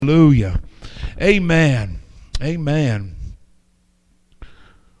Hallelujah. Amen. Amen.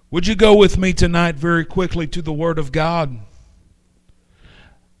 Would you go with me tonight very quickly to the Word of God?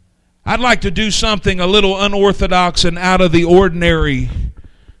 I'd like to do something a little unorthodox and out of the ordinary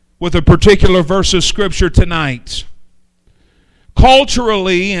with a particular verse of Scripture tonight.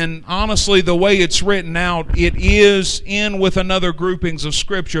 Culturally, and honestly, the way it's written out, it is in with another groupings of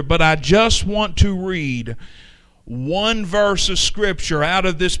Scripture, but I just want to read one verse of Scripture out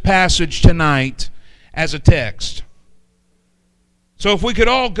of this passage tonight as a text. So if we could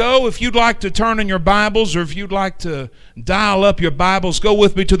all go, if you'd like to turn in your Bibles or if you'd like to dial up your Bibles, go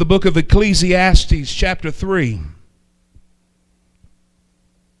with me to the book of Ecclesiastes chapter 3.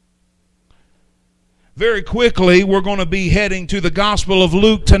 Very quickly, we're going to be heading to the Gospel of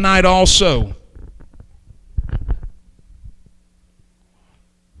Luke tonight also.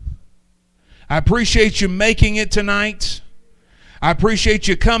 I appreciate you making it tonight. I appreciate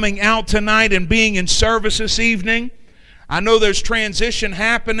you coming out tonight and being in service this evening. I know there's transition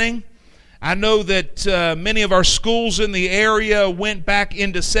happening. I know that many of our schools in the area went back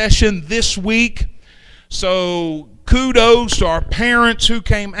into session this week. So kudos to our parents who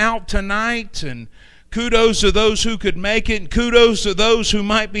came out tonight, and kudos to those who could make it, and kudos to those who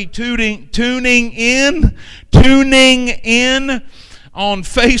might be tuning in on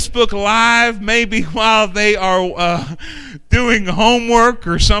Facebook Live, maybe while they are doing homework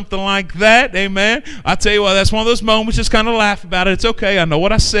or something like that. Amen. I tell you what, that's one of those moments, just kind of laugh about it. It's okay. I know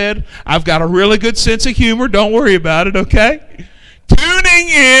what I said. I've got a really good sense of humor. Don't worry about it, okay? Tuning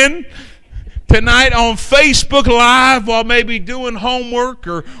in tonight on Facebook Live while maybe doing homework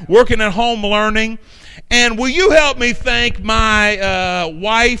or working at home learning. And will you help me thank my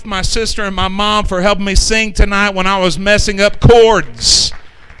wife, my sister, and my mom for helping me sing tonight when I was messing up chords.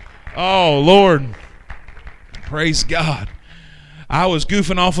 Oh, Lord. Praise God. I was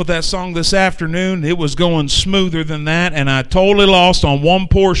goofing off with that song this afternoon. It was going smoother than that, and I totally lost on one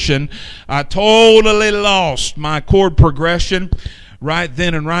portion. I totally lost my chord progression right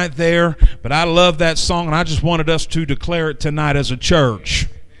then and right there. But I love that song, and I just wanted us to declare it tonight as a church.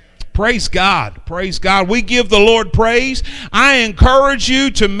 Praise God. Praise God. We give the Lord praise. I encourage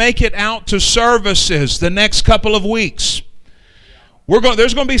you to make it out to services the next couple of weeks.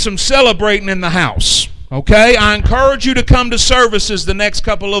 There's going to be some celebrating in the house. Okay? I encourage you to come to services the next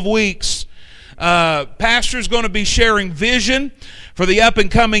couple of weeks. Pastor's going to be sharing vision for the up and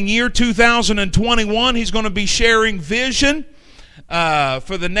coming year 2021. He's going to be sharing vision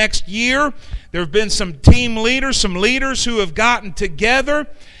for the next year. There have been some team leaders, some leaders who have gotten together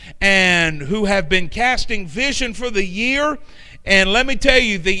and who have been casting vision for the year. And let me tell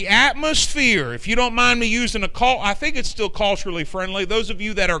you, the atmosphere, if you don't mind me using I think it's still culturally friendly. Those of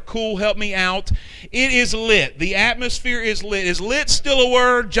you that are cool, help me out. It is lit. The atmosphere is lit. Is lit still a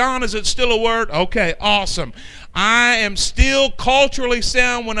word? John, is it still a word? Okay, awesome. I am still culturally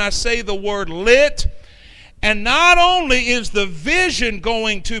sound when I say the word lit. And not only is the vision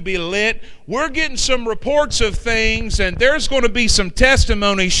going to be lit, we're getting some reports of things, and there's going to be some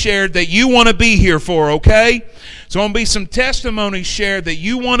testimonies shared that you want to be here for, okay? So there's going to be some testimonies shared that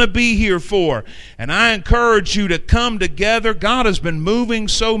you want to be here for. And I encourage you to come together. God has been moving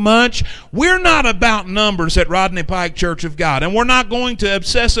so much. We're not about numbers at Rodney Pike Church of God, and we're not going to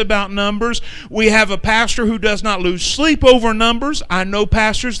obsess about numbers. We have a pastor who does not lose sleep over numbers. I know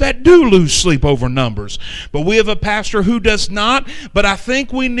pastors that do lose sleep over numbers, but we have a pastor who does not. But I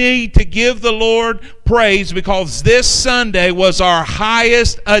think we need to give the Lord praise because this Sunday was our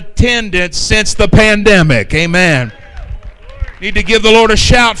highest attendance since the pandemic. Amen. Need to give the Lord a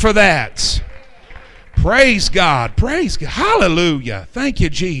shout for that. Praise God. Praise God. Hallelujah. Thank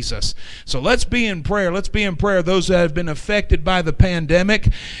you, Jesus. So let's be in prayer. Let's be in prayer, those that have been affected by the pandemic.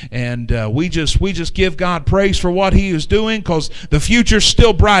 And we just give God praise for what He is doing because the future's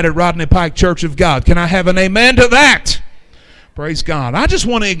still bright at Rodney Pike Church of God. Can I have an amen to that? Praise God. I just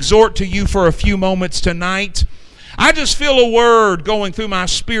want to exhort to you for a few moments tonight. I just feel a word going through my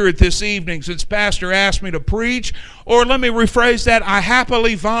spirit this evening since Pastor asked me to preach. Or let me rephrase that, I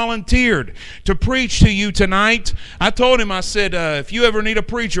happily volunteered to preach to you tonight. I told him, I said, if you ever need a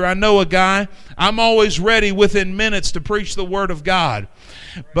preacher, I know a guy. I'm always ready within minutes to preach the Word of God.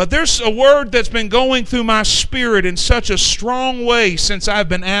 But there's a word that's been going through my spirit in such a strong way since I've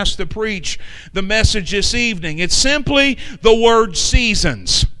been asked to preach the message this evening. It's simply the word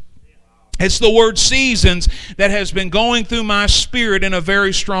seasons. It's the word seasons that has been going through my spirit in a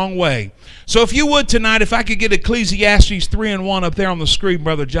very strong way. So if you would tonight, if I could get Ecclesiastes 3:1 up there on the screen,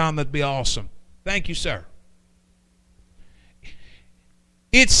 Brother John, that'd be awesome. Thank you, sir.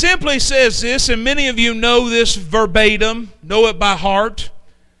 It simply says this, and many of you know this verbatim, know it by heart.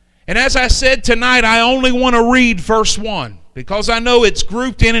 And as I said tonight, I only want to read verse 1 because I know it's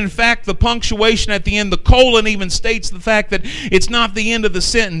grouped in. In fact, the punctuation at the end, the colon, even states the fact that it's not the end of the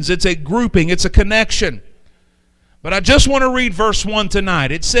sentence. It's a grouping. It's a connection. But I just want to read verse 1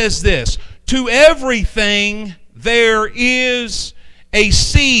 tonight. It says this: to everything there is a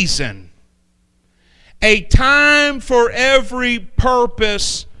season, a time for every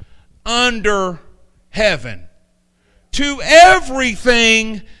purpose under heaven. To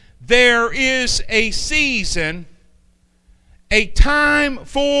everything there is a season, a time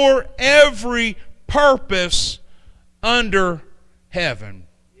for every purpose under heaven.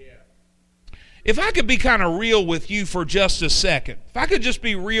 If I could be kind of real with you for just a second, if I could just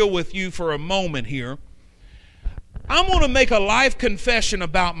be real with you for a moment here, I'm going to make a life confession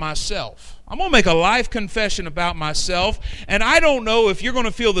about myself. I'm going to make a life confession about myself, and I don't know if you're going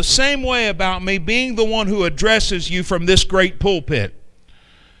to feel the same way about me being the one who addresses you from this great pulpit.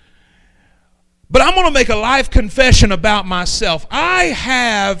 But I'm going to make a life confession about myself. I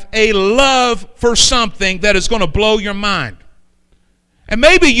have a love for something that is going to blow your mind. And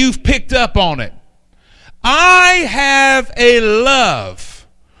maybe you've picked up on it. I have a love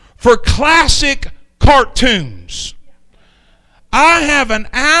for classic cartoons. I have an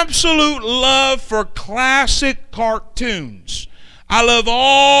absolute love for classic cartoons. I love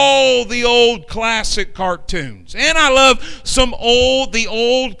all the old classic cartoons. And I love the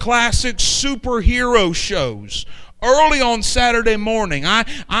old classic superhero shows. Early on Saturday morning, I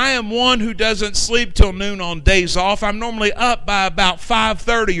am one who doesn't sleep till noon on days off. I'm normally up by about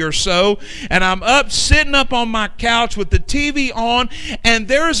 5:30 or so, and I'm up, sitting up on my couch with the TV on, and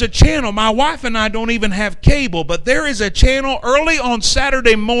there is a channel. My wife and I don't even have cable, but there is a channel early on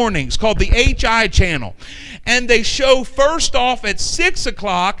Saturday mornings called the HI channel. And they show, first off at 6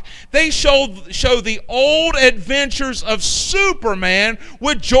 o'clock, they show the old adventures of Superman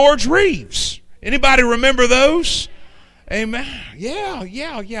with George Reeves. Anybody remember those? Amen.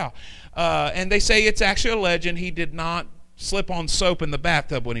 Yeah. And they say it's actually a legend. He did not slip on soap in the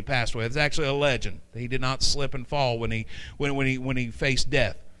bathtub when he passed away. It's actually a legend. He did not slip and fall when he faced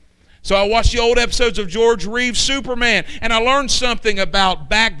death. So I watched the old episodes of George Reeves' Superman, and I learned something about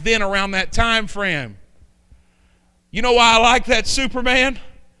back then around that time frame. You know why I like that Superman?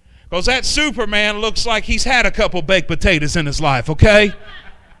 Because that Superman looks like he's had a couple baked potatoes in his life, okay?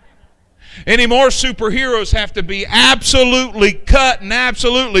 Any more superheroes have to be absolutely cut and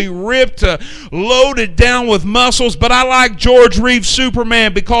absolutely ripped, loaded down with muscles. But I like George Reeves'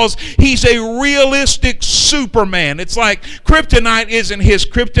 Superman because he's a realistic Superman. It's like kryptonite isn't his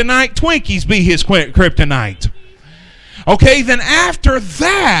kryptonite. Twinkies be his kryptonite. Okay, then after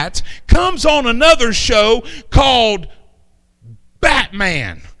that comes on another show called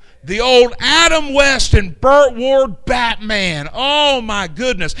Batman. The old Adam West and Burt Ward Batman. Oh my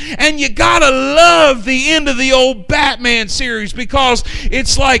goodness. And you gotta love the end of the old Batman series because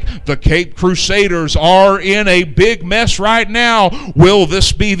it's like the Caped Crusaders are in a big mess right now. Will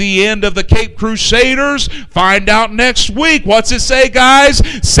this be the end of the Caped Crusaders? Find out next week. What's it say, guys?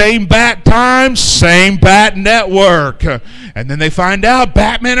 Same bat time, same bat network. And then they find out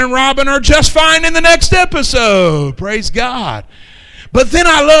Batman and Robin are just fine in the next episode. Praise God. But then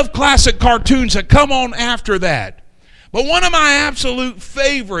I love classic cartoons that come on after that. But one of my absolute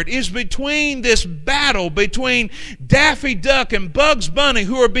favorite is between this battle between Daffy Duck and Bugs Bunny,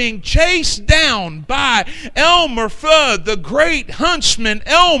 who are being chased down by Elmer Fudd, the great huntsman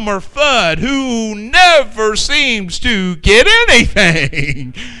Elmer Fudd, who never seems to get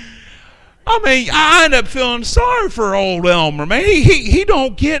anything. I mean, I end up feeling sorry for old Elmer, man. He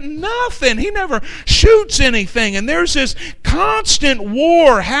don't get nothing. He never shoots anything. And there's this constant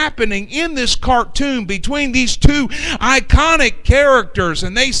war happening in this cartoon between these two iconic characters.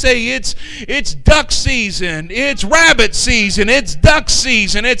 And they say it's duck season, it's rabbit season, it's duck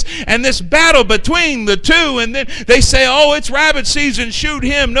season, and this battle between the two. And then they say, oh, it's rabbit season, shoot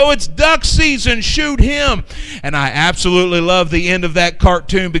him. No, it's duck season, shoot him. And I absolutely love the end of that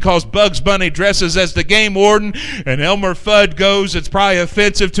cartoon because Bugs Bunny dresses as the game warden, and Elmer Fudd goes, it's probably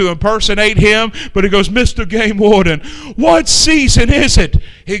offensive to impersonate him, but he goes, Mr. Game Warden, what season is it?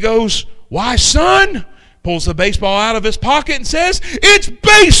 He goes, why, son? Pulls the baseball out of his pocket and says, it's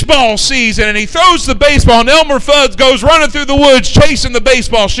baseball season, and he throws the baseball, and Elmer Fudd goes running through the woods, chasing the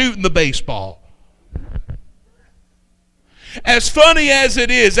baseball, shooting the baseball. As funny as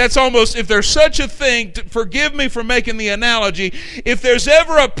it is, that's almost, if there's such a thing, forgive me for making the analogy, if there's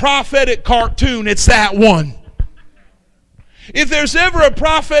ever a prophetic cartoon, it's that one. If there's ever a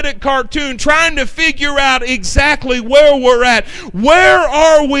prophetic cartoon trying to figure out exactly where we're at, where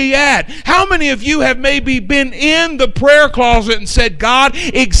are we at? How many of you have maybe been in the prayer closet and said, God,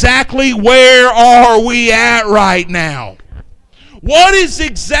 exactly where are we at right now? What is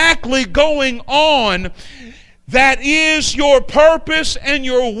exactly going on that is your purpose and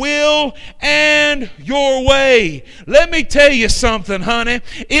your will and your way? Let me tell you something, honey.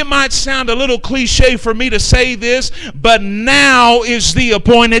 It might sound a little cliche for me to say this, but now is the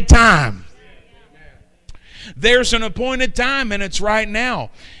appointed time. There's an appointed time, and it's right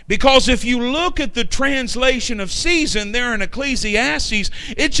now. Because if you look at the translation of season there in Ecclesiastes,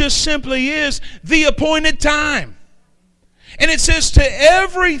 it just simply is the appointed time. And it says, to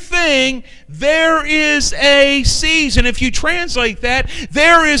everything there is a season. If you translate that,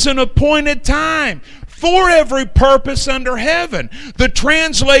 there is an appointed time for every purpose under heaven. The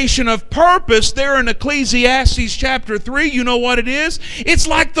translation of purpose there in Ecclesiastes chapter 3, you know what it is? It's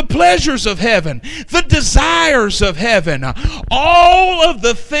like the pleasures of heaven, the desires of heaven. All of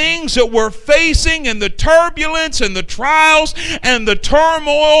the things that we're facing and the turbulence and the trials and the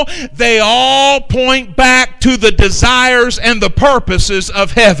turmoil, they all point back to the desires and the purposes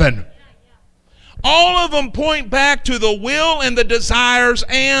of heaven. All of them point back to the will and the desires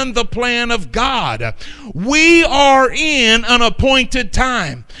and the plan of God. We are in an appointed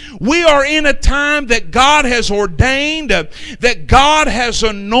time. We are in a time that God has ordained, that God has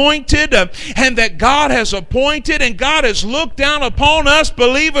anointed, and that God has appointed, and God has looked down upon us,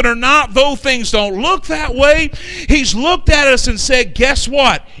 believe it or not, though things don't look that way. He's looked at us and said, guess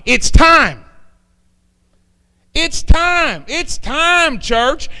what? It's time. It's time. It's time,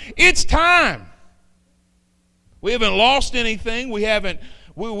 church. It's time. We haven't lost anything. We haven't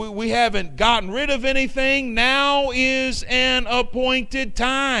gotten rid of anything. Now is an appointed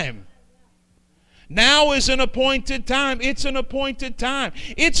time. Now is an appointed time. It's an appointed time.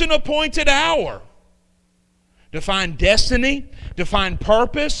 It's an appointed hour. To find destiny, to find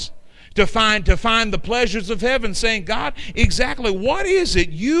purpose, to find the pleasures of heaven, saying, God, exactly what is it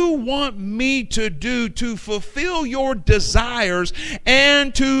you want me to do to fulfill your desires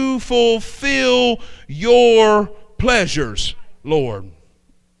and to fulfill your pleasures, Lord?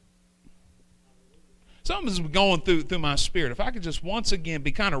 Something's going through my spirit. If I could just once again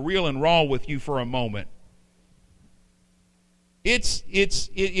be kind of real and raw with you for a moment. It's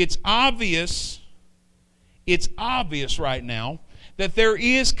obvious right now that there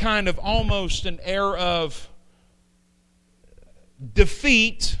is kind of almost an air of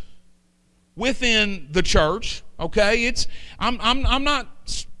defeat within the church. Okay, I'm not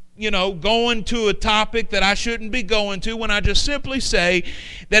going to a topic that I shouldn't be going to when I just simply say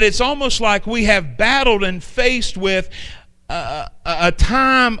that it's almost like we have battled and faced with a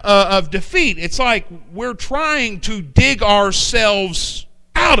time of defeat. It's like we're trying to dig ourselves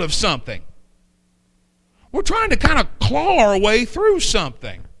out of something. We're trying to kind of claw our way through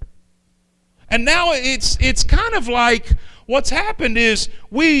something. And now it's kind of like what's happened is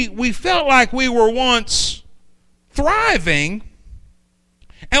we felt like we were once thriving,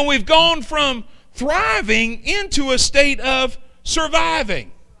 and we've gone from thriving into a state of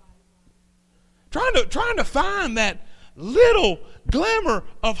surviving. Trying to find that little glimmer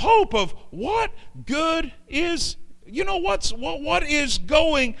of hope of what good is, what is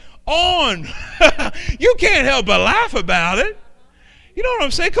going on. You can't help but laugh about it. You know what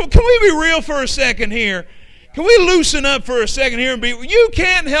I'm saying? Can we be real for a second here? Can we loosen up for a second here and you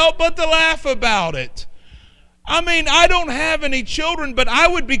can't help but to laugh about it. I mean, I don't have any children, but I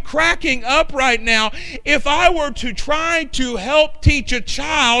would be cracking up right now if I were to try to help teach a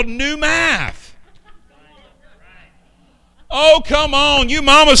child new math. Oh, come on, you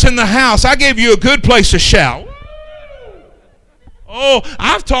mamas in the house, I gave you a good place to shout. Oh,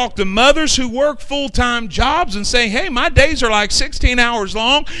 I've talked to mothers who work full-time jobs and say, hey, my days are like 16 hours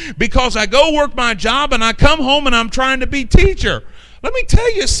long because I go work my job and I come home and I'm trying to be teacher. Let me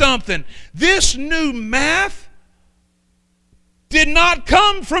tell you something. This new math did not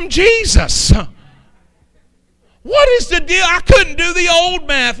come from Jesus. What is the deal? I couldn't do the old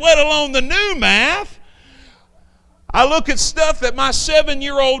math, let alone the new math. I look at stuff that my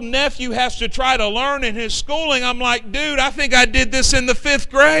 7-year-old nephew has to try to learn in his schooling. I'm like, dude, I think I did this in the 5th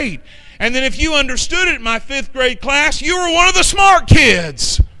grade. And then if you understood it in my 5th grade class, you were one of the smart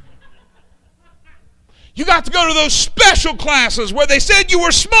kids. You got to go to those special classes where they said you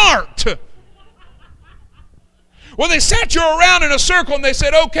were smart. Well, they sat you around in a circle and they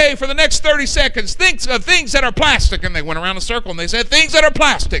said, okay, for the next 30 seconds, think of things that are plastic. And they went around a circle and they said, things that are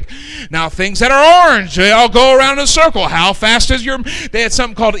plastic. Now, things that are orange, they all go around in a circle. How fast is your... They had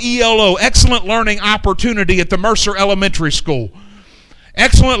something called ELO, Excellent Learning Opportunity, at the Mercer Elementary School.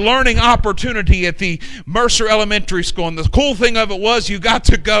 Excellent learning opportunity at the Mercer Elementary School. And the cool thing of it was you got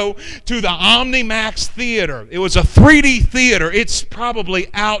to go to the OmniMax Theater. It was a 3D theater. It's probably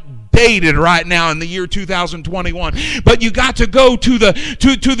outdated right now in the year 2021. But you got to go to the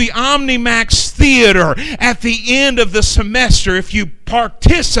OmniMax Theater at the end of the semester if you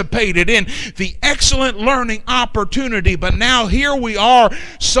participated in the excellent learning opportunity. But now here we are.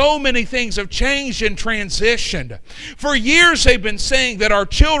 So many things have changed and transitioned. For years they've been saying that our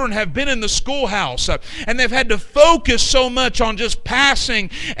children have been in the schoolhouse and they've had to focus so much on just passing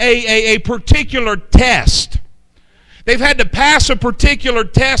a particular test. They've had to pass a particular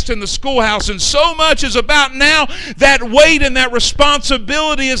test in the schoolhouse, and so much is about now that weight and that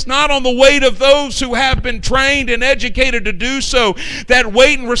responsibility is not on the weight of those who have been trained and educated to do so. That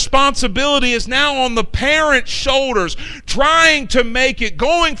weight and responsibility is now on the parents' shoulders, trying to make it,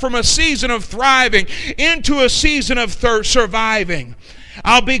 going from a season of thriving into a season of surviving.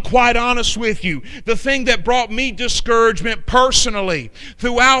 I'll be quite honest with you. The thing that brought me discouragement personally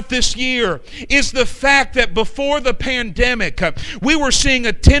throughout this year is the fact that before the pandemic, we were seeing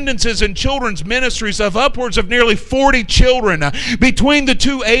attendances in children's ministries of upwards of nearly 40 children between the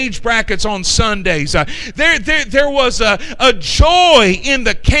two age brackets on Sundays. There was a joy in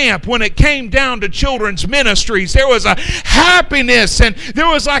the camp when it came down to children's ministries. There was a happiness, and there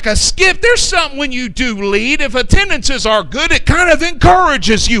was like a skip. There's something when you do lead. If attendances are good, it kind of encourages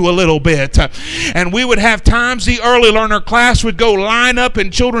you a little bit. And we would have times the early learner class would go line up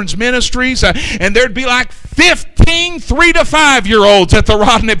in children's ministries, and there'd be like 15 3 to 5-year-olds at the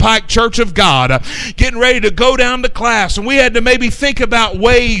Rodney Pike Church of God getting ready to go down to class. And we had to maybe think about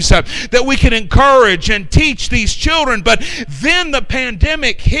ways that we could encourage and teach these children. But then the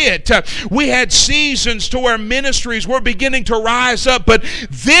pandemic hit. We had seasons to where ministries were beginning to rise up. But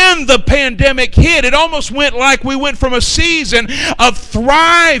then the pandemic hit. It almost went like we went from a season of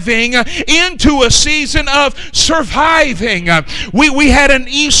thriving into a season of surviving. We had an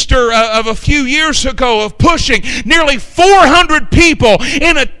Easter of a few years ago of pushing nearly 400 people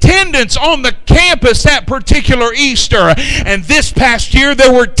in attendance on the campus that particular Easter. And this past year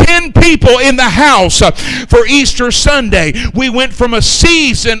there were 10 people in the house for Easter Sunday. We went from a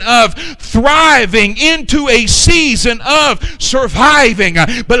season of thriving into a season of surviving.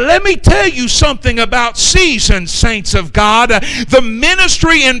 But let me tell you something about seasons, saints of God. The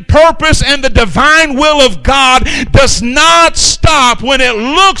ministry and purpose and the divine will of God does not stop when it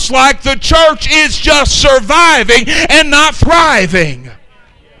looks like the church is just surviving and not thriving.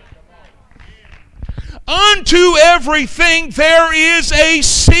 Unto everything there is a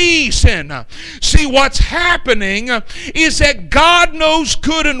season. See, what's happening is that God knows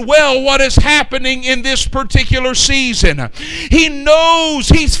good and well what is happening in this particular season. He knows,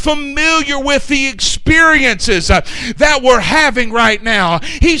 He's familiar with the experiences that we're having right now.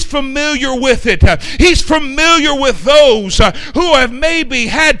 He's familiar with it. He's familiar with those who have maybe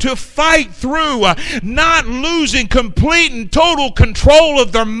had to fight through not losing complete and total control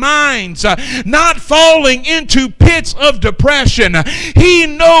of their minds, not falling into pits of depression. He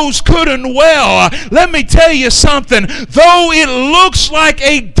knows good and well. Let me tell you something. Though it looks like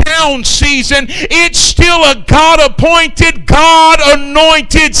a down season, it's still a God-appointed,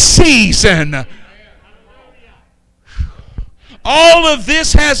 God-anointed season. All of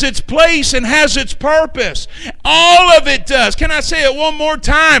this has its place and has its purpose. All of it does. Can I say it one more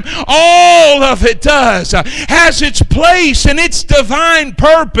time? All of it does. Has its place and its divine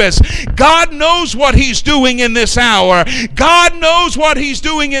purpose. God knows what He's doing in this hour. God knows what He's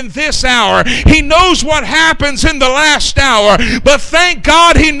doing in this hour. He knows what happens in the last hour. But thank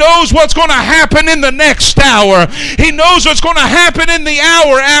God He knows what's going to happen in the next hour. He knows what's going to happen in the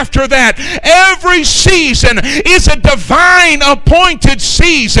hour after that. Every season is a divine appointed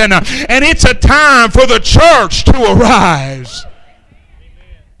season, and it's a time for the church to arise.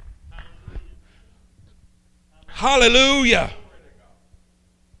 Hallelujah.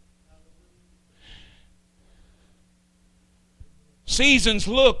 Seasons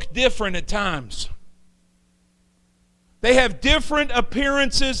look different at times. They have different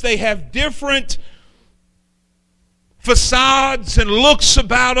appearances. They have different facades and looks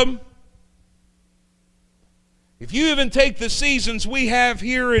about them. If you even take the seasons we have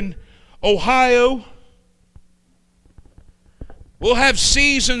here in Ohio, we'll have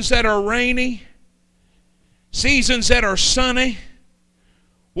seasons that are rainy, seasons that are sunny,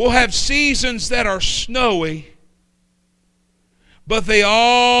 we'll have seasons that are snowy, but they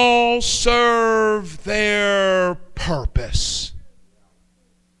all serve their purpose.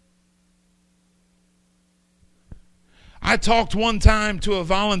 I talked one time to a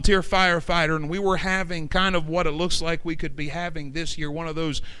volunteer firefighter, and we were having kind of what it looks like we could be having this year, one of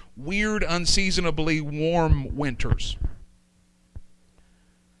those weird, unseasonably warm winters.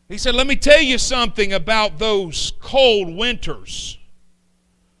 He said, let me tell you something about those cold winters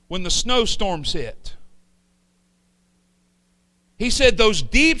when the snowstorms hit. He said those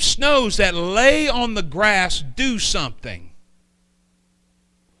deep snows that lay on the grass do something.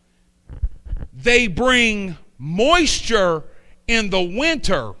 They bring moisture in the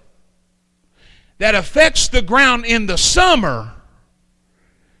winter that affects the ground in the summer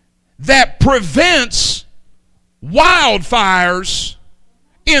that prevents wildfires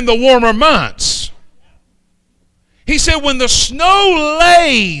in the warmer months. He said when the snow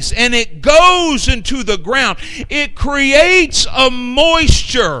lays and it goes into the ground, it creates a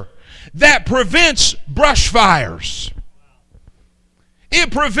moisture that prevents brush fires.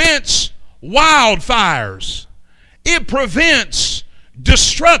 It prevents wildfires. It prevents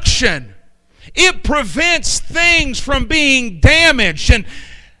destruction. It prevents things from being damaged. And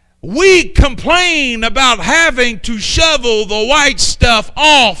we complain about having to shovel the white stuff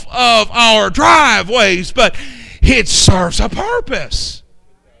off of our driveways, but it serves a purpose.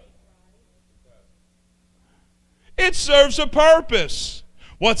 It serves a purpose.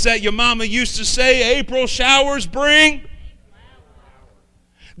 What's that your mama used to say? April showers bring.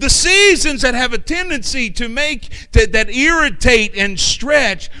 The seasons that have a tendency to that irritate and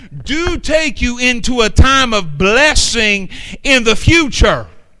stretch do take you into a time of blessing in the future.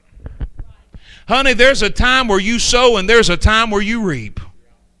 Honey, there's a time where you sow and there's a time where you reap.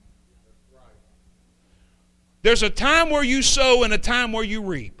 There's a time where you sow and a time where you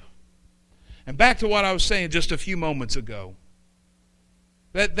reap. And back to what I was saying just a few moments ago.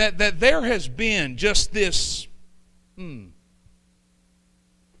 That there has been just this...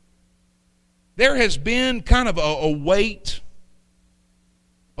 There has been kind of a weight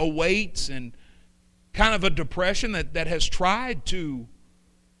and kind of a depression that has tried to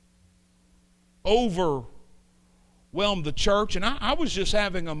overwhelm the church. And I was just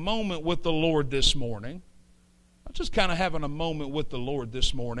having a moment with the Lord this morning. I was just kind of having a moment with the Lord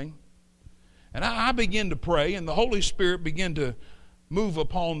this morning. And I began to pray, and the Holy Spirit began to move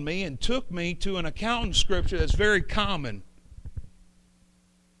upon me and took me to an account in Scripture that's very common.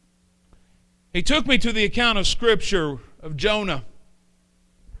 He took me to the account of Scripture of Jonah.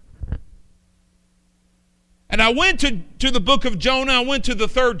 And I went to the book of Jonah. I went to the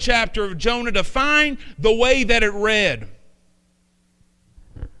 3rd chapter of Jonah to find the way that it read.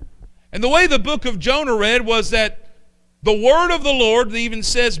 And the way the book of Jonah read was that the word of the Lord, it even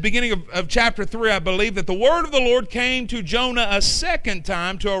says, beginning of chapter 3, I believe, that the word of the Lord came to Jonah a second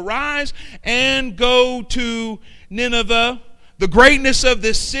time to arise and go to Nineveh. The greatness of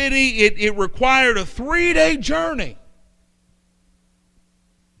this city, it required a 3-day journey.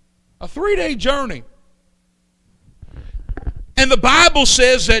 A 3-day journey. And the Bible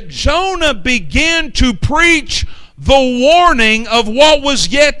says that Jonah began to preach the warning of what was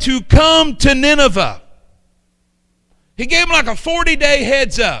yet to come to Nineveh. He gave him like a 40-day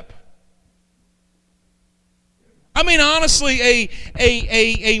heads up. I mean, honestly,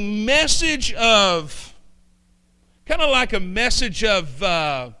 a message of... kind of like a message of,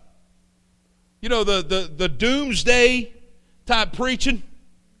 the doomsday type preaching.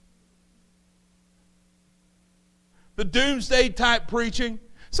 The doomsday type preaching.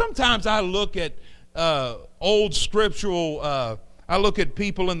 Sometimes I look at old scriptural, I look at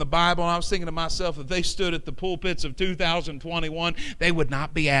people in the Bible, and I was thinking to myself, if they stood at the pulpits of 2021, they would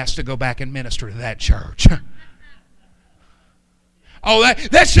not be asked to go back and minister to that church. Oh,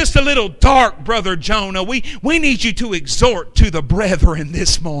 that's just a little dark, Brother Jonah. We need you to exhort to the brethren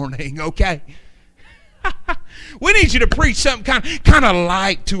this morning, okay? We need you to preach something kind of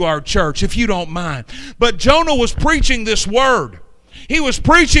light to our church, if you don't mind. But Jonah was preaching this word. He was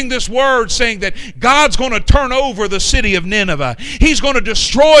preaching this word saying that God's going to turn over the city of Nineveh. He's going to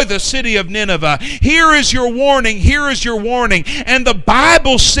destroy the city of Nineveh. Here is your warning. Here is your warning. And the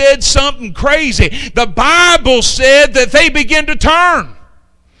Bible said something crazy. The Bible said that they began to turn.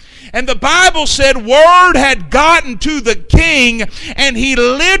 And the Bible said word had gotten to the king, and he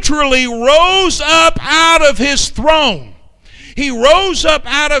literally rose up out of his throne. He rose up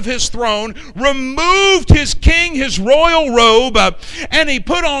out of his throne, removed his royal robe, and he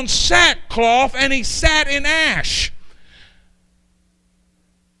put on sackcloth, and he sat in ash.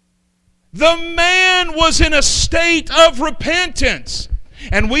 The man was in a state of repentance.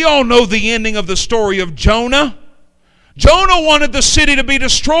 And we all know the ending of the story of Jonah. Jonah wanted the city to be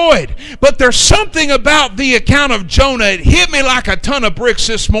destroyed. But there's something about the account of Jonah. It hit me like a ton of bricks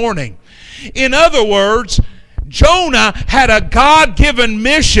this morning. In other words, Jonah had a God-given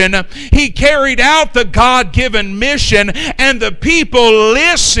mission. He carried out the God-given mission, and the people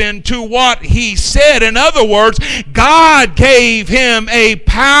listened to what he said. In other words, God gave him a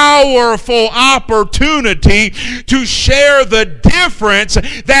powerful opportunity to share the difference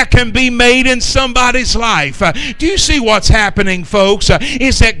that can be made in somebody's life. Do you see what's happening, folks?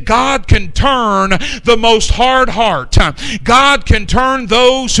 Is that God can turn the most hard heart. God can turn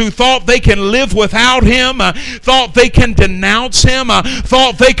those who thought they can live without him, thought they can denounce him,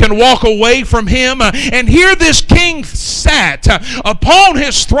 thought they can walk away from him. And here this king sat upon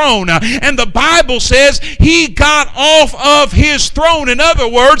his throne, and the Bible says he got off of his throne. In other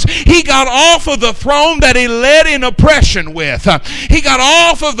words, he got off of the throne that he led in oppression with. He got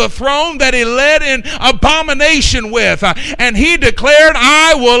off of the throne that he led in abomination with. And he declared,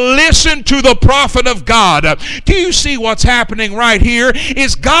 I will listen to the prophet of God. Do you see what's happening right here?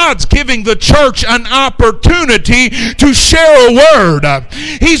 Is God's giving the church an opportunity to share a word.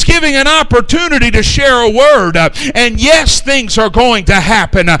 He's giving an opportunity to share a word. And yes, things are going to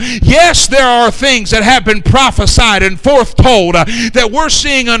happen. Yes, there are things that have been prophesied and foretold that we're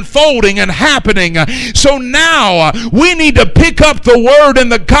seeing unfolding and happening. So now we need to pick up the word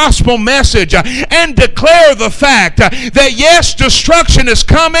and the gospel message and declare the fact that yes, destruction is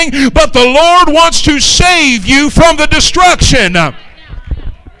coming, but the Lord wants to save you from the destruction.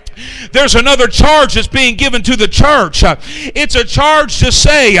 There's another charge that's being given to the church. It's a charge to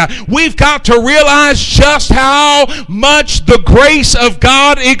say we've got to realize just how much the grace of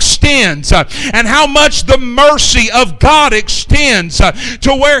God extends and how much the mercy of God extends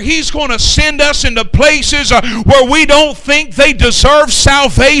to where he's going to send us into places where we don't think they deserve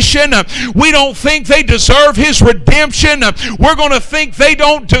salvation. We don't think they deserve his redemption. We're going to think they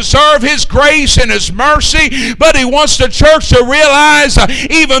don't deserve his grace and his mercy. But he wants the church to realize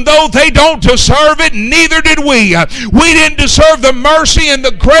even though they don't deserve it, neither did we. We didn't deserve the mercy and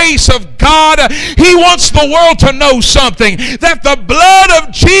the grace of God. He wants the world to know something, that the blood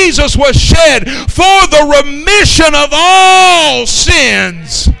of Jesus was shed for the remission of all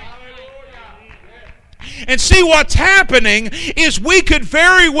sins. And see, what's happening is we could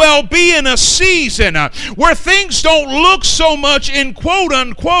very well be in a season where things don't look so much in quote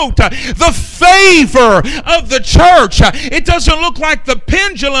unquote the favor of the church. It doesn't look like the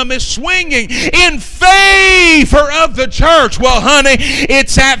pendulum is swinging in favor of the church. Well, honey,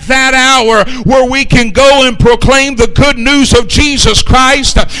 it's at that hour where we can go and proclaim the good news of Jesus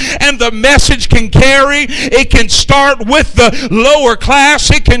Christ, and the message can carry. It can start with the lower class.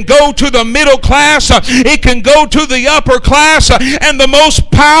 It can go to the middle class. It can go to the upper class, and the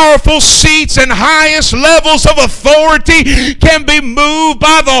most powerful seats and highest levels of authority can be moved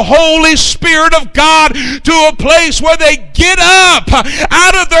by the Holy Spirit of God to a place where they get up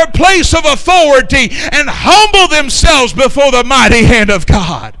out of their place of authority and humble themselves before the mighty hand of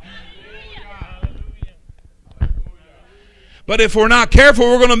God. But if we're not careful,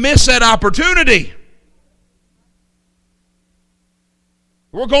 we're going to miss that opportunity.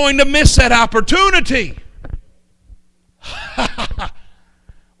 We're going to miss that opportunity.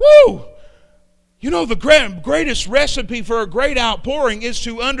 Woo! You know, the greatest recipe for a great outpouring is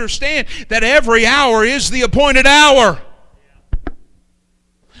to understand that every hour is the appointed hour.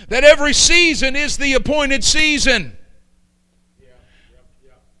 That every season is the appointed season.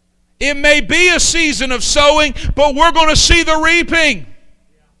 It may be a season of sowing, but we're going to see the reaping.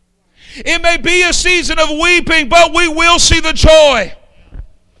 It may be a season of weeping, but we will see the joy.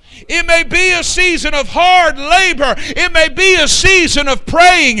 It may be a season of hard labor. It may be a season of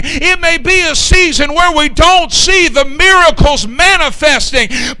praying. It may be a season where we don't see the miracles manifesting.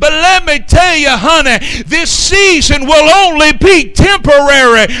 But let me tell you, honey, this season will only be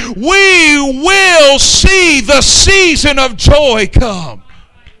temporary. We will see the season of joy come.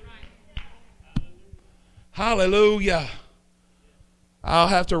 Hallelujah. I'll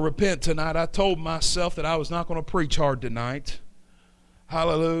have to repent tonight. I told myself that I was not going to preach hard tonight.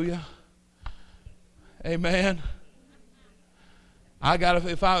 Hallelujah. Amen.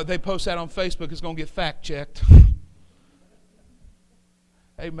 If they post that on Facebook, it's going to get fact checked.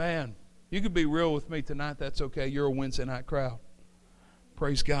 Amen. You can be real with me tonight. That's okay. You're a Wednesday night crowd.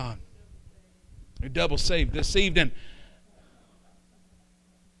 Praise God. You're double saved this evening.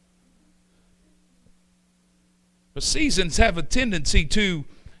 But seasons have a tendency to,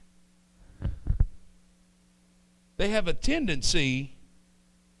 they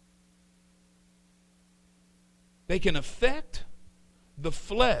can affect the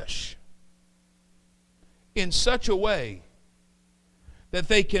flesh in such a way that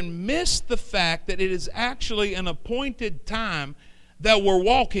they can miss the fact that it is actually an appointed time that we're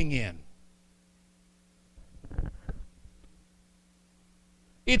walking in.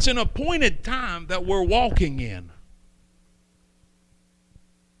 It's an appointed time that we're walking in.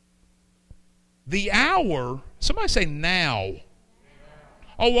 The hour, somebody say now.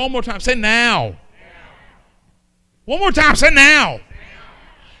 Oh, one more time, say now. One more time, say now.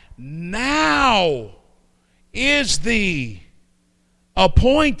 Now is the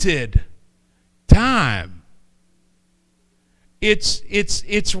appointed time. It's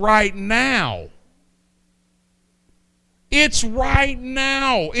right now. It's right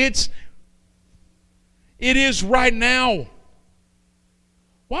now. It is right now.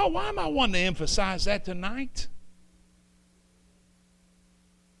 Why am I wanting to emphasize that tonight?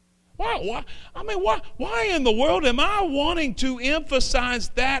 Why in the world am I wanting to emphasize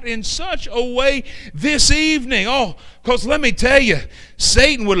that in such a way this evening? Oh, because let me tell you,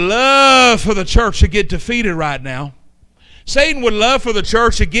 Satan would love for the church to get defeated right now. Satan would love for the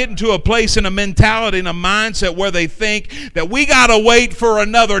church to get into a place and a mentality and a mindset where they think that we got to wait for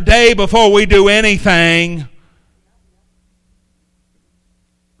another day before we do anything.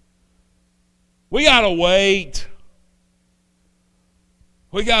 We got to wait.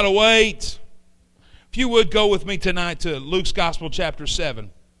 We got to wait. If you would go with me tonight to Luke's Gospel chapter 7.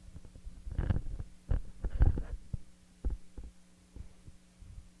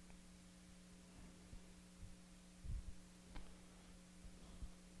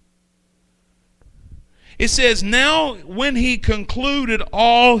 It says, now when he concluded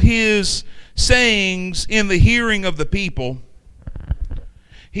all his sayings in the hearing of the people,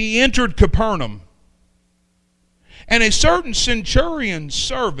 he entered Capernaum. And a certain centurion's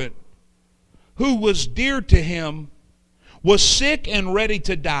servant, who was dear to him, was sick and ready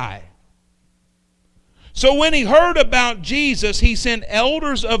to die. So when he heard about Jesus, he sent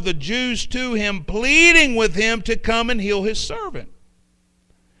elders of the Jews to him, pleading with him to come and heal his servant.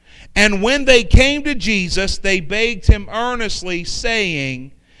 And when they came to Jesus, they begged him earnestly,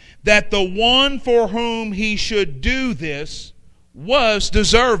 saying that the one for whom he should do this was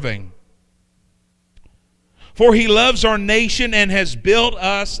deserving. For he loves our nation and has built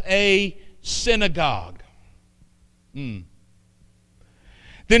us a synagogue. Then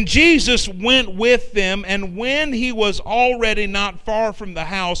Jesus went with them, and when he was already not far from the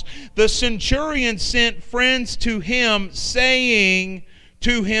house, the centurion sent friends to him, saying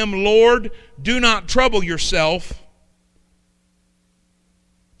to him, Lord, do not trouble yourself,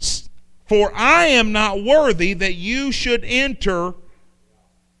 for I am not worthy that you should enter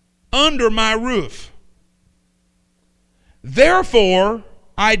under my roof. Therefore,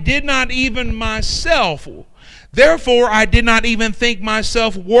 I did not even think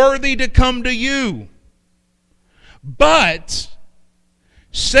myself worthy to come to you. But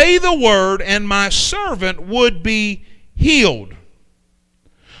say the word, and my servant would be healed.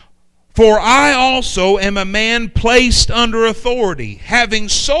 For I also am a man placed under authority, having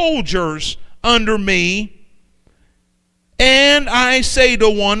soldiers under me. And I say to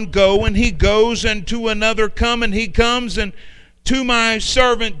one, go, and he goes, and to another, come, and he comes, and to my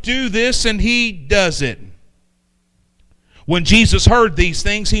servant, do this, and he does it. When Jesus heard these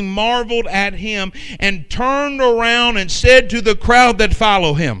things, he marveled at him, and turned around and said to the crowd that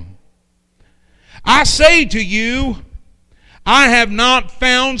followed him, I say to you, I have not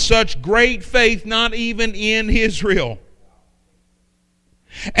found such great faith, not even in Israel.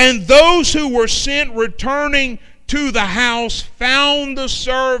 And those who were sent returning to the house found the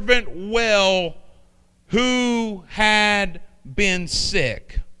servant well who had been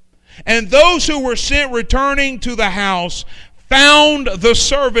sick. And those who were sent returning to the house found the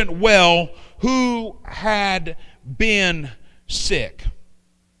servant well who had been sick.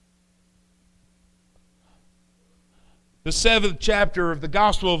 The 7th chapter of the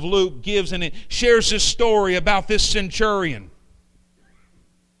Gospel of Luke gives and it shares this story about this centurion.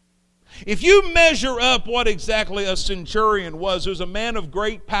 If you measure up what exactly a centurion was, it was a man of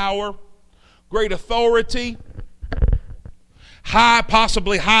great power, great authority,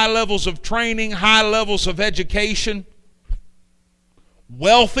 possibly high levels of training, high levels of education,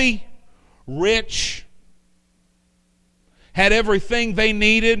 wealthy, rich, had everything they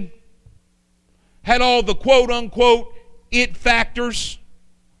needed, had all the quote-unquote it factors,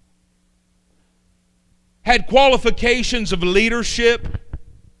 had qualifications of leadership.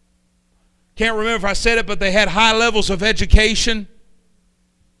 Can't remember if I said it, but they had high levels of education,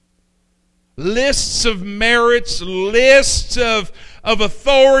 lists of merits, lists of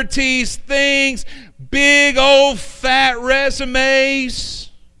authorities, things, big old fat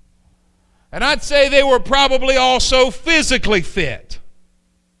resumes. And I'd say they were probably also physically fit.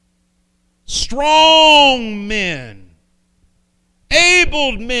 Strong men.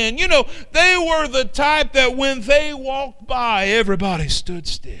 Able men. You know, they were the type that when they walked by, everybody stood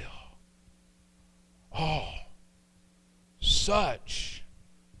still. Oh, such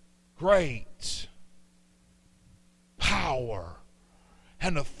great power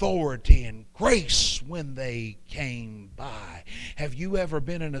and authority and grace when they came by. Have you ever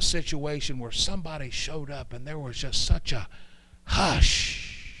been in a situation where somebody showed up and there was just such a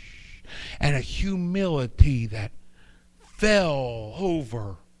hush and a humility that fell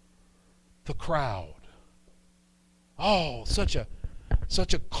over the crowd? Oh, such a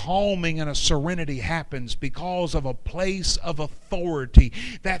calming and a serenity happens because of a place of authority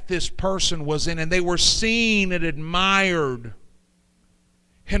that this person was in, and they were seen and admired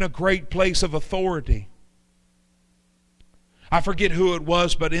in a great place of authority. I forget who it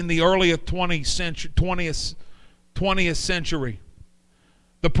was, but in the early 20th century,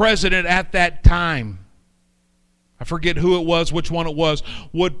 the president at that time, I forget who it was, which one it was,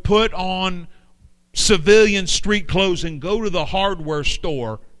 would put on civilian street clothes and go to the hardware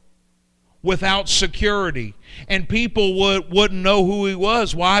store without security. And people wouldn't know who he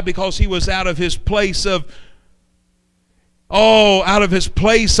was. Why? Because he was out of his place of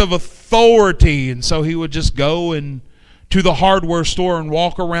authority. And so he would just go and to the hardware store and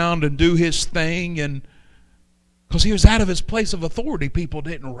walk around and do his thing. And because he was out of his place of authority, people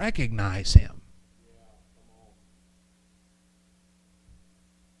didn't recognize him.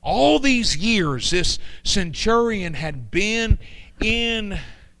 All these years, this centurion had been in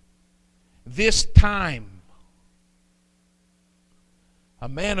this time a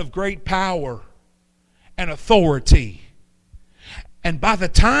man of great power and authority. And by the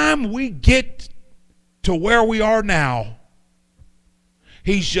time we get to where we are now,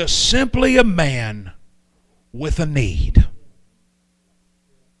 he's just simply a man with a need.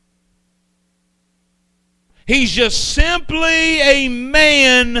 He's just simply a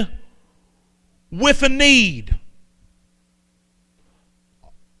man with a need.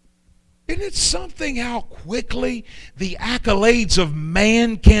 Isn't it something how quickly the accolades of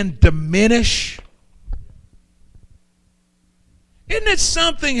man can diminish? Isn't it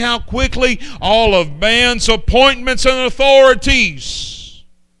something how quickly all of man's appointments and authorities?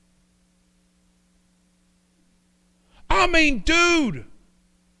 I mean, dude.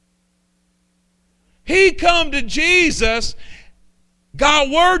 He come to Jesus, got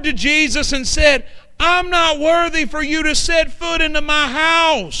word to Jesus and said, I'm not worthy for you to set foot into my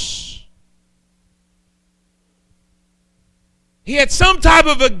house. He had some type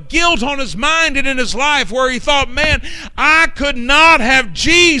of a guilt on his mind and in his life where he thought, man, I could not have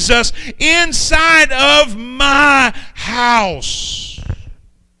Jesus inside of my house.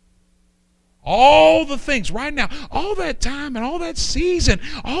 All the things right now, all that time and all that season,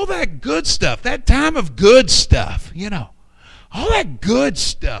 all that good stuff, that time of good stuff, you know, all that good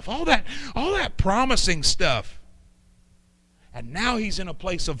stuff, all that promising stuff. And now he's in a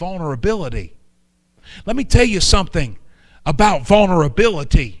place of vulnerability. Let me tell you something about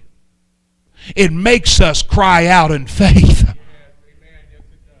vulnerability. It makes us cry out in faith.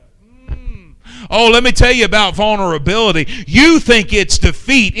 Oh, let me tell you about vulnerability. You think it's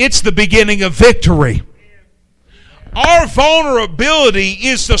defeat. It's the beginning of victory. Our vulnerability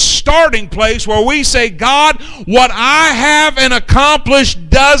is the starting place where we say, God, what I have and accomplished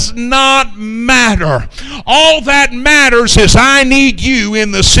does not matter. All that matters is I need you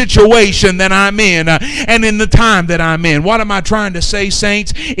in the situation that I'm in and in the time that I'm in. What am I trying to say,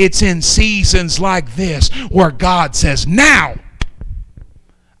 saints? It's in seasons like this where God says, now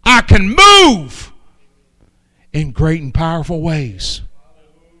I can move in great and powerful ways.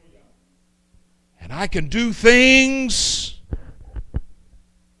 And I can do things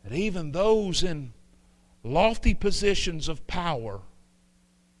that even those in lofty positions of power,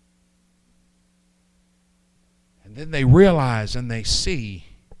 and then they realize and they see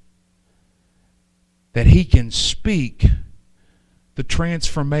that he can speak the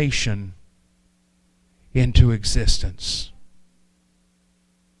transformation into existence.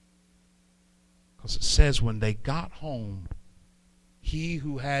 Because it says when they got home, he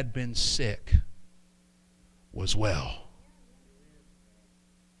who had been sick was well.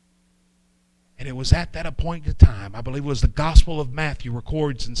 And it was at that appointed time, I believe it was the Gospel of Matthew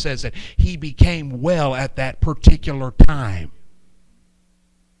records and says that he became well at that particular time.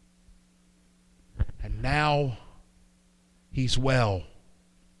 And now he's well.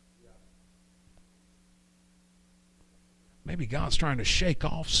 Maybe God's trying to shake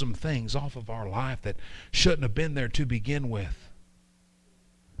off some things off of our life that shouldn't have been there to begin with.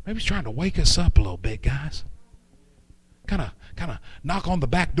 Maybe he's trying to wake us up a little bit, guys. Kind of knock on the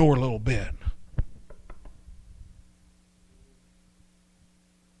back door a little bit.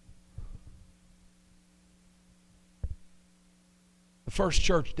 The first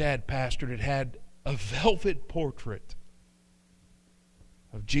church Dad pastored, it had a velvet portrait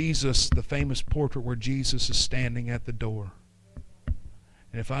of Jesus, the famous portrait where Jesus is standing at the door.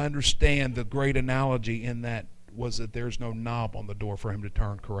 And if I understand, the great analogy in that was that there's no knob on the door for him to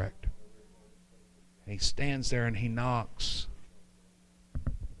turn correct. And he stands there and he knocks.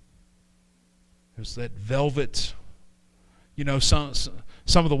 There's that velvet, you know, some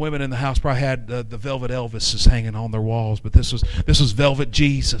of the women in the house probably had the velvet Elvises hanging on their walls, but this was velvet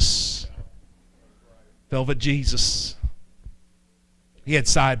Jesus. Velvet Jesus. He had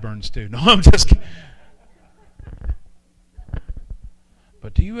sideburns too. No, I'm just kidding.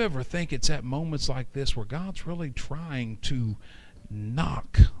 But do you ever think it's at moments like this where God's really trying to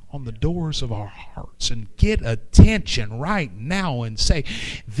knock on the doors of our hearts and get attention right now and say,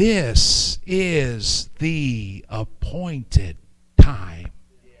 this is the appointed time.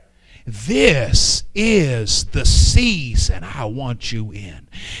 This is the season I want you in.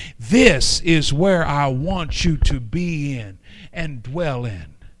 This is where I want you to be in and dwell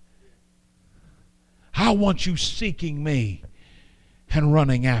in. I want you seeking me and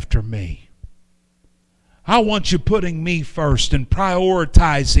running after me. I want you putting me first and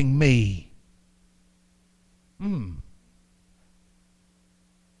prioritizing me. I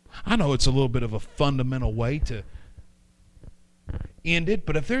know it's a little bit of a fundamental way to end it,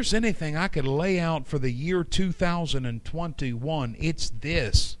 but if there's anything I could lay out for the year 2021, it's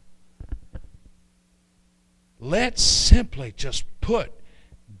this. Let's simply just put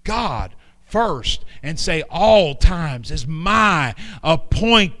God first and say all times is my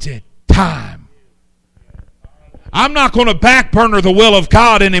appointed time. I'm not going to backburner the will of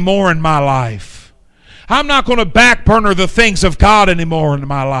God anymore in my life. I'm not going to backburner the things of God anymore in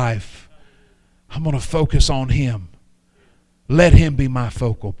my life. I'm going to focus on Him. Let Him be my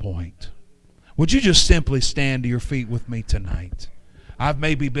focal point. Would you just simply stand to your feet with me tonight? I've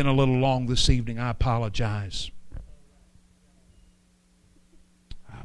maybe been a little long this evening. I apologize.